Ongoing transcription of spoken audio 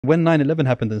when 9/11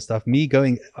 happened and stuff, me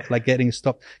going, like getting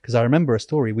stopped, because I remember a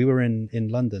story. We were in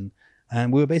London,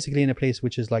 and we were basically in a place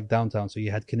which is like downtown. So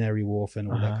you had Canary Wharf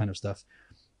and all that kind of stuff.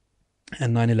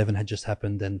 And 9/11 had just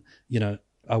happened. And, you know,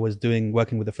 I was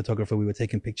working with a photographer. We were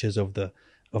taking pictures of the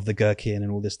Gherkin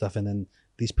and all this stuff. And then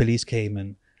these police came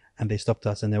and they stopped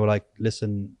us and they were like,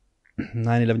 listen,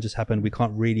 9/11 just happened. We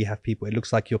can't really have people. It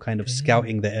looks like you're kind of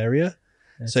scouting the area.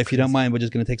 So if you don't mind, we're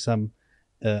just going to take some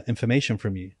information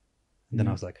from you. And then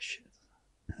I was like, shit.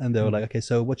 And they were like, okay,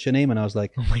 so what's your name? And I was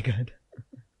like, Oh my God.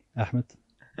 Ahmed.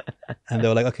 And they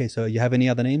were like, okay, so you have any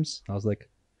other names? I was like,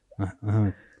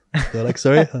 Ahmed. They're like,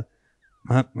 sorry?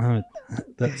 Ahmed.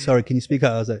 Sorry, can you speak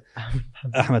out? I was like,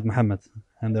 Ahmed Muhammad.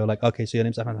 And they were like, okay, so your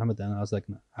name's Ahmed Muhammad. And I was like,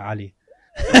 no, Ali.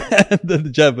 And then the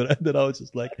Jabber. And then I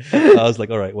was like,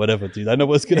 all right, whatever, dude. I know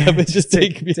what's going to happen. Just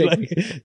take me.